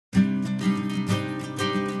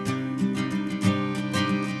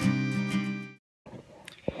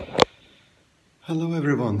Hello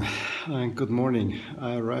everyone and good morning.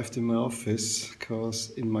 I arrived in my office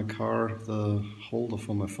because in my car the holder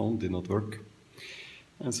for my phone did not work.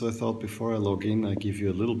 And so I thought before I log in I give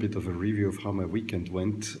you a little bit of a review of how my weekend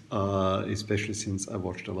went, especially since I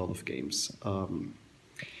watched a lot of games.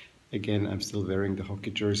 Again, I'm still wearing the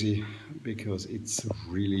hockey jersey because it's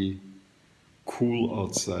really cool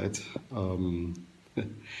outside.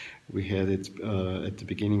 We had it at the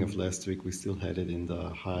beginning of last week, we still had it in the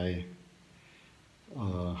high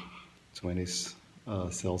 20s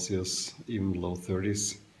Celsius, even low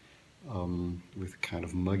 30s, with kind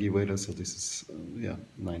of muggy weather. So this is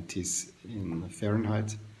 90s in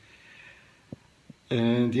Fahrenheit.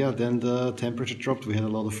 And yeah, then the temperature dropped. We had a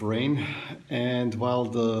lot of rain, and while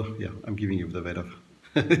I'm giving you the weather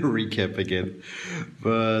recap again.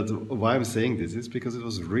 But why I'm saying this is because it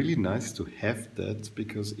was really nice to have that,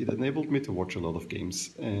 because it enabled me to watch a lot of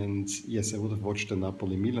games. And yes, I would have watched the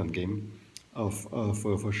Napoli-Milan game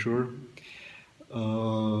for sure.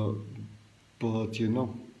 But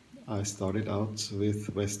I started out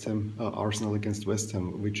with West Ham, Arsenal against West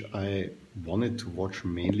Ham, which I wanted to watch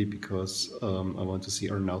mainly because I want to see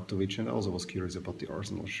Arnautovic, and I also was curious about the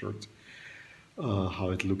Arsenal shirt, how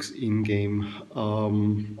it looks in game.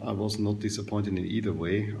 I was not disappointed in either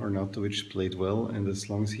way. Arnautovic played well, and as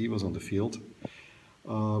long as he was on the field,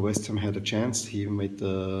 West Ham had a chance. He even made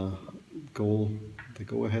the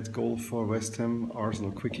go-ahead goal for West Ham.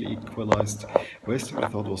 Arsenal quickly equalized. West Ham, I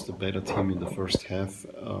thought, was the better team in the first half,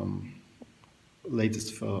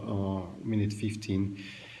 latest for minute 15.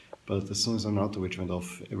 But as soon as Arnautovic went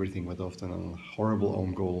off, everything went off. Then a horrible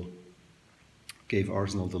own goal gave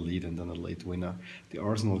Arsenal the lead, and then a late winner. The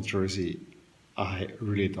Arsenal jersey, I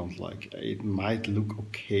really don't like. It might look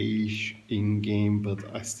okay in game, but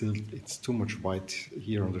it's too much white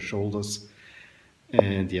here on the shoulders.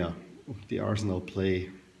 And yeah, the Arsenal play,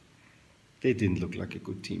 they didn't look like a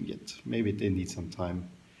good team yet. Maybe they need some time.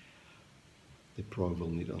 They probably will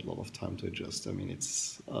need a lot of time to adjust. I mean,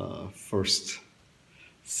 it's first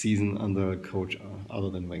season under a coach other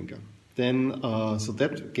than Wenger. Then, so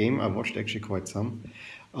that game I watched actually quite some.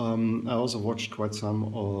 I also watched quite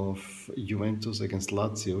some of Juventus against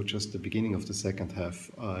Lazio, just the beginning of the second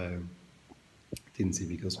half. I didn't see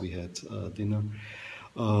because we had dinner.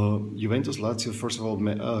 Juventus-Lazio, first of all,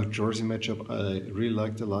 jersey matchup. I really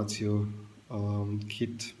like the Lazio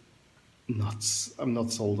kit. I'm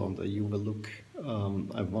not sold on the Juve look.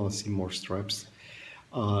 I want to see more stripes.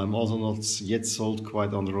 I'm also not yet sold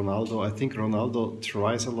quite on Ronaldo. I think Ronaldo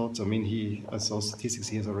tries a lot. I mean, I saw statistics,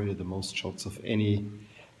 he has already the most shots of any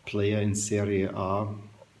player in Serie A.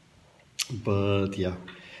 But yeah,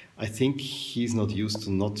 I think he's not used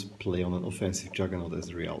to not play on an offensive juggernaut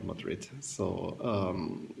as Real Madrid. So,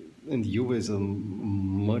 and Juve is a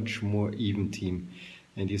much more even team.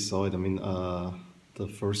 And you saw it, I mean, the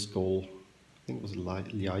first goal, I think it was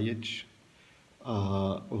Ljajic,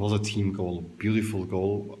 was a team goal, beautiful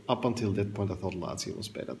goal. Up until that point, I thought Lazio was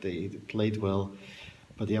better. They played well,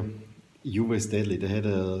 but yeah, Juve is deadly. They had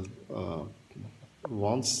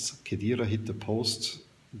once Khedira hit the post,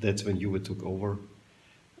 that's when Juve took over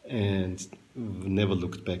and never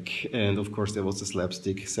looked back. And of course, there was the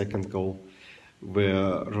slapstick second goal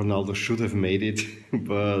where Ronaldo should have made it,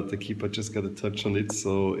 but the keeper just got a touch on it,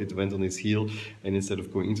 so it went on his heel, and instead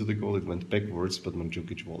of going into the goal, it went backwards, but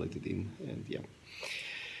Mandzukic volleyed it in, and yeah.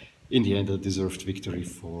 In the end, a deserved victory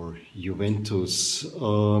for Juventus.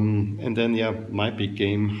 And then, yeah, my big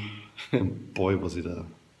game, boy, was it a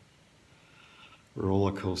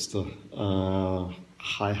roller coaster.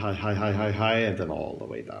 High, and then all the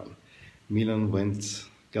way down. Milan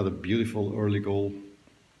got a beautiful early goal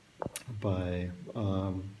by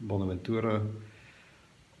Bonaventura.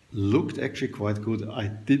 Looked actually quite good.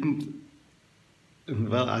 I'd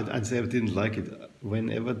say I didn't like it.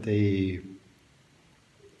 Whenever they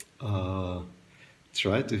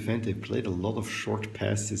tried to defend, they played a lot of short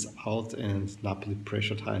passes out, and Napoli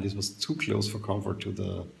pressured high, and this was too close for comfort to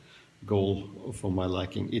the goal for my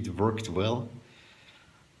liking. It worked well.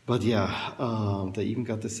 But yeah, they even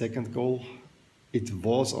got the second goal. It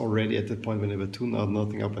was already at that point when they were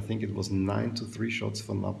 2-0 up. I think it was 9-3 shots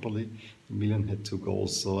for Napoli. Milan had 2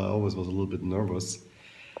 goals, so I always was a little bit nervous.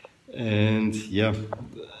 And yeah,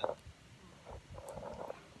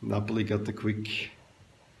 Napoli got the quick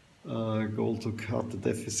goal to cut the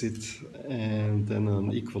deficit, and then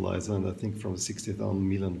an equalizer. And I think from the 60th on,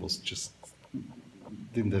 Milan was just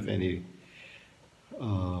didn't have any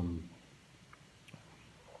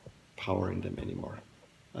power in them anymore.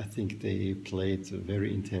 I think they played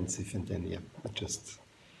very intensive, and then yeah, it just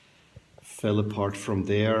fell apart from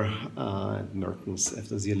there. Mertens,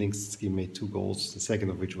 after Zielinski made 2 goals, the second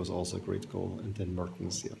of which was also a great goal, and then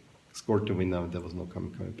Mertens scored the winner, and there was no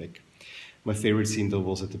coming back. My favorite scene though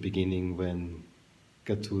was at the beginning when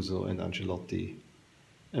Gattuso and Ancelotti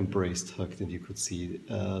embraced, hugged, and you could see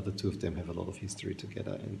the two of them have a lot of history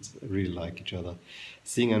together and really like each other.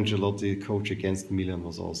 Seeing Ancelotti coach against Milan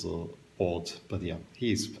was also odd, but yeah,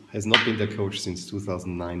 he has not been the coach since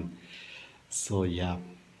 2009. So yeah,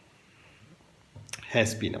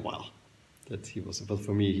 has been a while that he was. But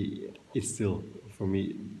for me, it's still, for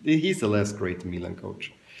me, he's the last great Milan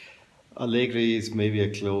coach. Allegri is maybe a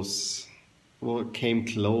close, well, came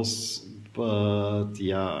close, but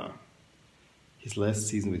yeah, his last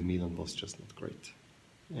season with Milan was just not great.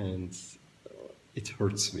 And it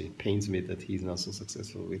hurts me, pains me that he's not so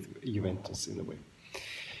successful with Juventus in a way.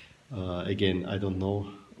 Again, I don't know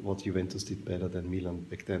what Juventus did better than Milan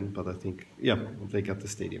back then, but I think, yeah, they got the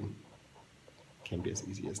stadium. Can be as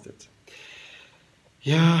easy as that.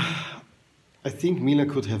 Yeah, I think Milan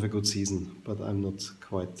could have a good season, but I'm not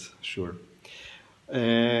quite sure.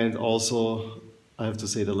 And also, I have to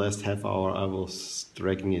say the last half hour I was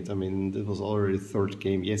dragging it. I mean, it was already the third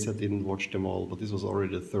game. Yes, I didn't watch them all, but this was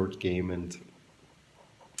already the third game and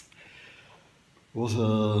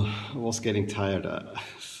was getting tired.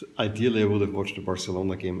 Ideally, I would have watched the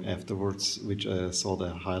Barcelona game afterwards, which I saw the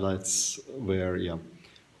highlights where, yeah,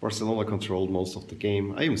 Barcelona controlled most of the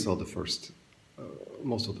game. I even saw the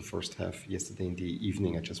most of the first half yesterday in the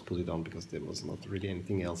evening. I just put it on because there was not really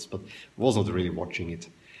anything else, but was not really watching it.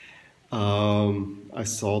 I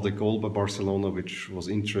saw the goal by Barcelona, which was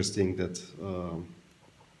interesting. That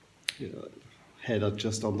header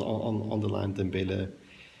just on the line, Dembele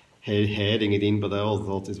heading it in, but I also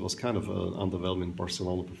thought it was kind of an underwhelming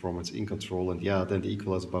Barcelona performance, in control. And yeah, then the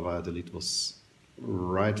equalizer by Valladolid was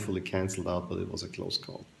rightfully cancelled out, but it was a close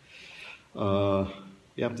call.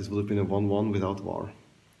 Yeah, this would have been a 1-1 without VAR.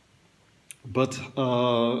 But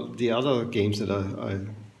the other games that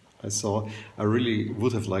I saw, I really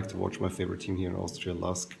would have liked to watch my favorite team here in Austria,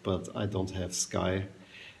 LASK, but I don't have Sky,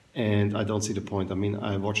 and I don't see the point. I mean,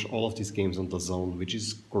 I watch all of these games on DAZN, which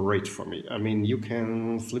is great for me. I mean, you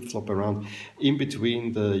can flip-flop around. In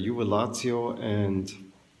between the Juve Lazio and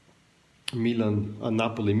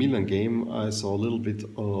Napoli-Milan game, I saw a little bit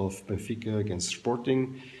of Benfica against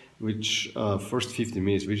Sporting, which first 15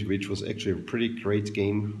 minutes, which was actually a pretty great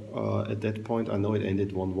game at that point. I know it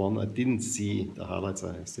ended 1-1. I didn't see the highlights.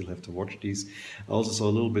 I still have to watch these. I also saw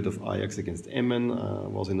a little bit of Ajax against Emmen.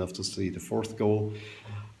 Was enough to see the fourth goal.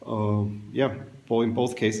 Yeah, in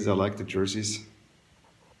both cases, I like the jerseys.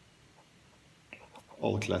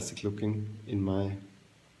 All classic looking in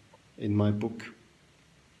my book.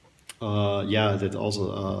 Yeah, that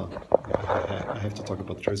also, I have to talk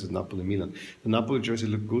about the jerseys, Napoli-Milan. The Napoli jersey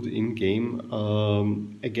looked good in game.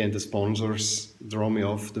 Again, the sponsors draw me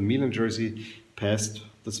off. The Milan jersey passed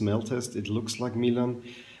the smell test. It looks like Milan.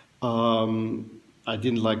 I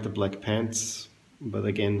didn't like the black pants, but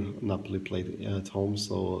again, Napoli played at home,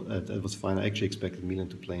 so that was fine. I actually expected Milan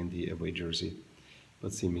to play in the away jersey,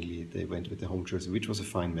 but seemingly they went with the home jersey, which was a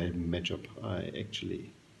fine matchup. I actually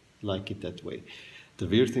like it that way. The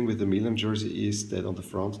weird thing with the Milan jersey is that on the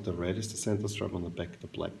front, the red is the center stripe, on the back, the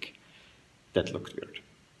black. That looked weird.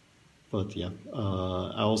 But yeah,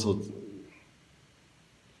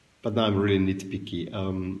 but now I'm really nitpicky.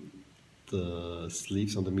 The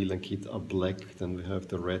sleeves on the Milan kit are black, then we have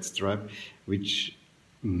the red stripe, which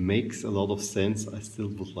makes a lot of sense. I still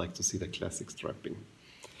would like to see the classic striping,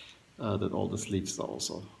 that all the sleeves are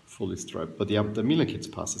also fully striped. But yeah, the Milan kit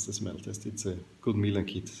passes the smell test. It's a good Milan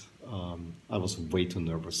kit. I was way too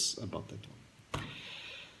nervous about that one.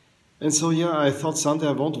 And so yeah, I thought Sunday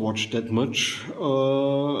I won't watch that much,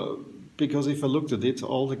 because if I looked at it,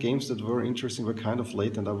 all the games that were interesting were kind of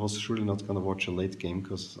late, and I was surely not going to watch a late game,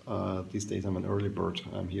 because these days I'm an early bird.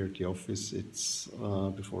 I'm here at the office, it's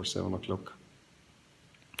before 7 o'clock.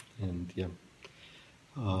 And yeah,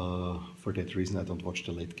 for that reason I don't watch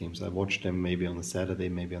the late games. I watch them maybe on a Saturday,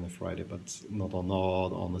 maybe on a Friday, but not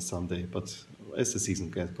on a Sunday. But as the season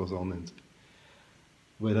goes on and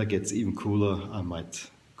weather gets even cooler, I might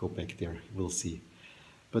go back there. We'll see.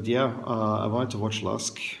 But yeah, I wanted to watch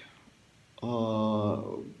LASK.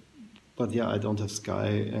 But yeah, I don't have Sky,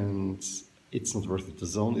 and it's not worth it. The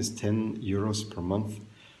DAZN is €10 per month.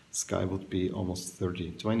 Sky would be almost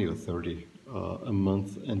 20 or 30 a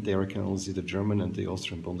month, and there I can only see the German and the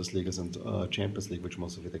Austrian Bundesligas and Champions League, which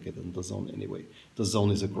most of it I get on the DAZN anyway. The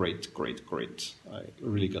DAZN is a great. I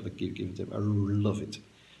really gotta give it them. I love it.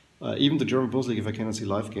 Even the German Bundesliga, if I cannot see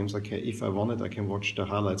live games, if I want it, I can watch the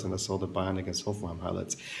highlights, and I saw the Bayern against Hoffenheim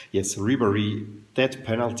highlights. Yes, Ribéry, that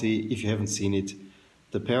penalty, if you haven't seen it,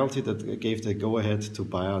 the penalty that gave the go-ahead to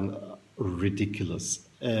Bayern, ridiculous.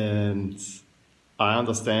 And I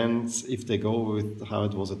understand if they go with how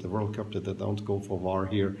it was at the World Cup, that they don't go for VAR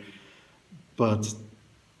here. But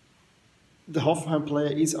the Hoffenheim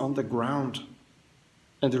player is on the ground,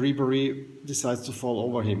 and the Ribéry decides to fall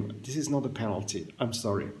over him. This is not a penalty. I'm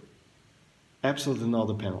sorry. Absolutely not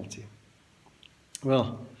a penalty.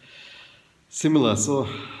 Well, similar. So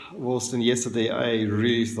was then yesterday. I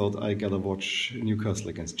really thought I gotta watch Newcastle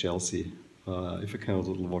against Chelsea. If I cannot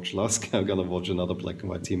watch LASK, I gotta watch another black and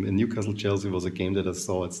white team. And Newcastle-Chelsea was a game that I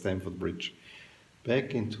saw at Stamford Bridge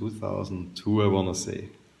back in 2002, I want to say.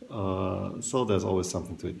 So there's always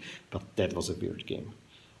something to it. But that was a weird game.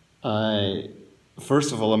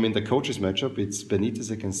 First of all, I mean, the coaches matchup, it's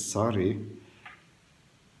Benitez against Sarri.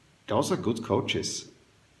 Those are good coaches.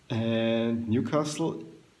 And Newcastle,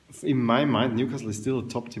 in my mind, Newcastle is still a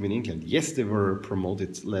top team in England. Yes, they were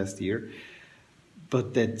promoted last year.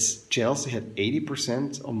 But that Chelsea had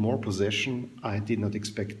 80% or more possession, I did not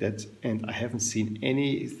expect that. And I haven't seen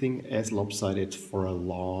anything as lopsided for a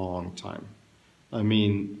long time. I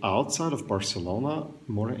mean, outside of Barcelona,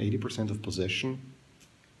 more than 80% of possession,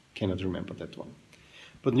 cannot remember that one.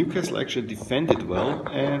 But Newcastle actually defended well,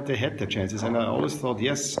 and they had their chances. And I always thought,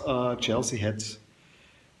 yes, Chelsea had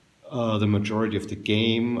the majority of the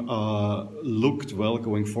game, looked well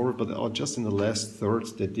going forward, but just in the last third,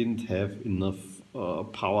 they didn't have enough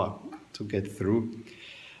power to get through.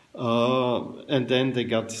 And then they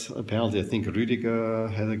got a penalty. I think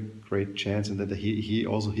Rüdiger had a great chance, and then he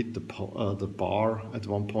also hit the bar at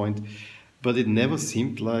one point. But it never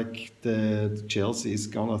seemed like the Chelsea is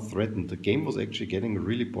gonna threaten. The game was actually getting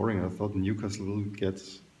really boring. I thought Newcastle will get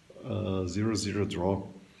a 0-0 draw.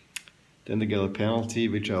 Then they got a penalty,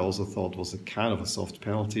 which I also thought was a kind of a soft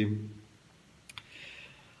penalty.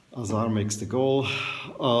 Azar makes the goal,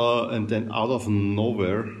 and then out of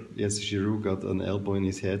nowhere, yes, Giroud got an elbow in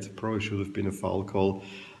his head. Probably should have been a foul call.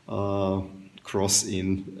 Cross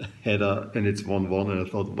in, header, and it's 1-1. And I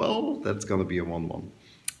thought, well, that's gonna be a 1-1.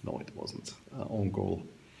 No, it wasn't. Own goal.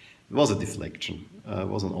 It was a deflection. It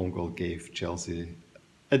was an own goal, gave Chelsea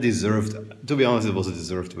a deserved, to be honest, it was a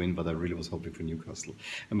deserved win, but I really was hoping for Newcastle.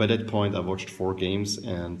 And by that point, I watched 4 games,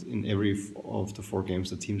 and in every of the 4 games,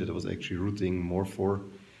 the team that I was actually rooting more for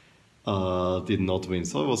did not win.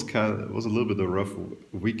 So it was a little bit of a rough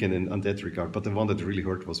weekend in that regard, but the one that really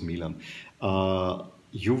hurt was Milan.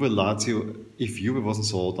 Juve, Lazio, if Juve wasn't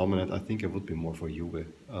so dominant, I think I would be more for Juve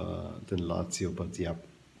than Lazio, but yeah.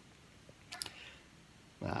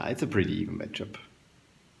 It's a pretty even matchup,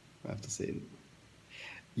 I have to say.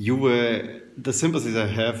 Juve, the sympathies I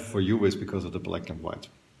have for Juve is because of the black and white.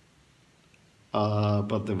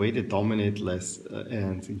 But the way they dominate less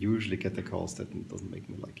and usually get the calls, that doesn't make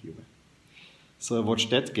me like Juve. So I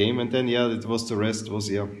watched that game, and then, yeah, it was the rest was,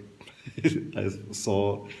 yeah, I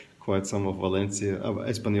saw quite some of Valencia,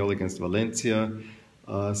 Espanyol against Valencia.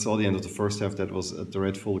 Saw the end of the first half. That was a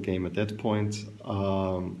dreadful game at that point.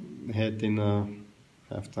 Had dinner,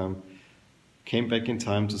 halftime. Came back in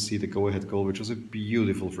time to see the go-ahead goal, which was a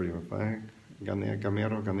beautiful free by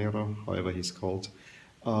Gamero, however he's called.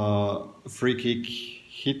 Free kick,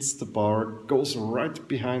 hits the bar, goes right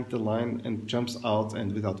behind the line and jumps out,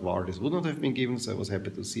 and without VAR this would not have been given, so I was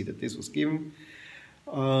happy to see that this was given.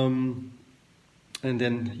 And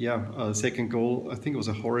then, yeah, second goal, I think it was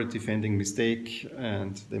a horrid defending mistake,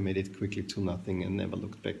 and they made it quickly 2-0 and never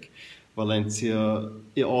looked back. Valencia,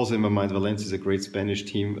 also in my mind, Valencia is a great Spanish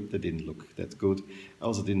team, but they didn't look that good. I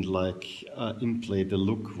also didn't like in play the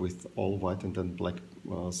look with all white and then black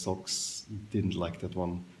socks. Didn't like that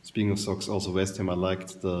one. Speaking of socks, also West Ham, I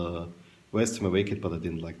liked the West Ham away kit, but I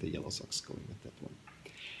didn't like the yellow socks going with that one.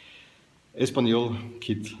 Espanyol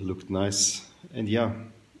kit looked nice, and yeah.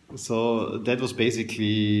 So that was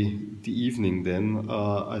basically the evening then.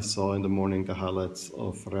 I saw in the morning the highlights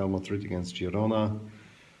of Real Madrid against Girona.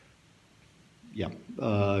 Yeah,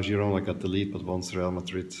 Girona got the lead, but once Real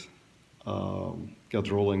Madrid got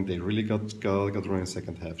rolling, they really got rolling in the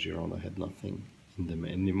second half. Girona had nothing in them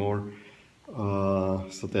anymore.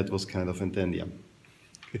 So that was kind of, and then, yeah,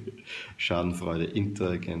 Schadenfreude.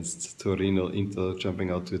 Inter against Torino. Inter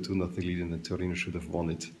jumping out to a 2-0 lead, and then Torino should have won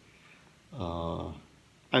it.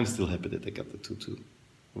 I'm still happy that they got the 2-2.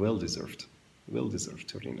 Well deserved. Well deserved,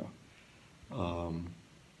 Torino.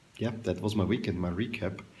 Yeah, that was my weekend, my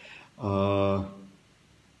recap.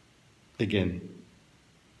 Again,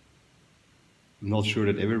 I'm not sure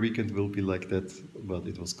that every weekend will be like that, but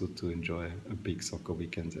it was good to enjoy a big soccer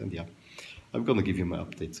weekend. And yeah, I'm gonna give you my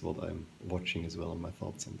updates, what I'm watching as well, and my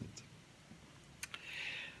thoughts on that.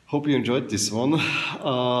 Hope you enjoyed this one.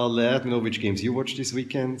 Let me know which games you watched this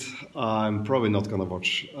weekend. I'm probably not gonna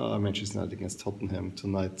watch Manchester United against Tottenham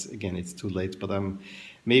tonight. Again, it's too late, but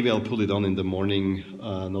maybe I'll put it on in the morning,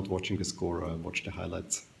 not watching the score, watch the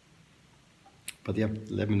highlights. But yeah,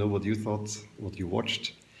 let me know what you thought, what you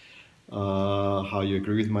watched, how you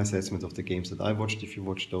agree with my assessment of the games that I watched. If you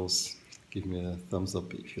watched those, give me a thumbs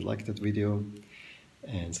up if you liked that video,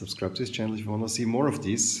 and subscribe to this channel if you want to see more of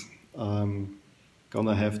these. I'm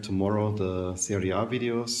gonna have tomorrow the Serie A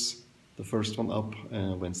videos, the first one up,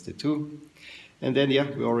 Wednesday too. And then yeah,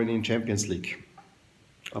 we're already in Champions League.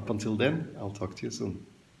 Up until then, I'll talk to you soon.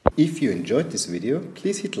 If you enjoyed this video,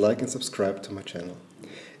 please hit like and subscribe to my channel.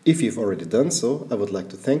 If you've already done so, I would like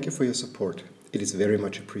to thank you for your support. It is very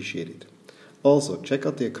much appreciated. Also, check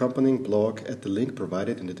out the accompanying blog at the link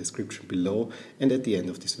provided in the description below and at the end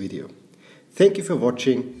of this video. Thank you for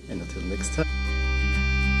watching, and until next time.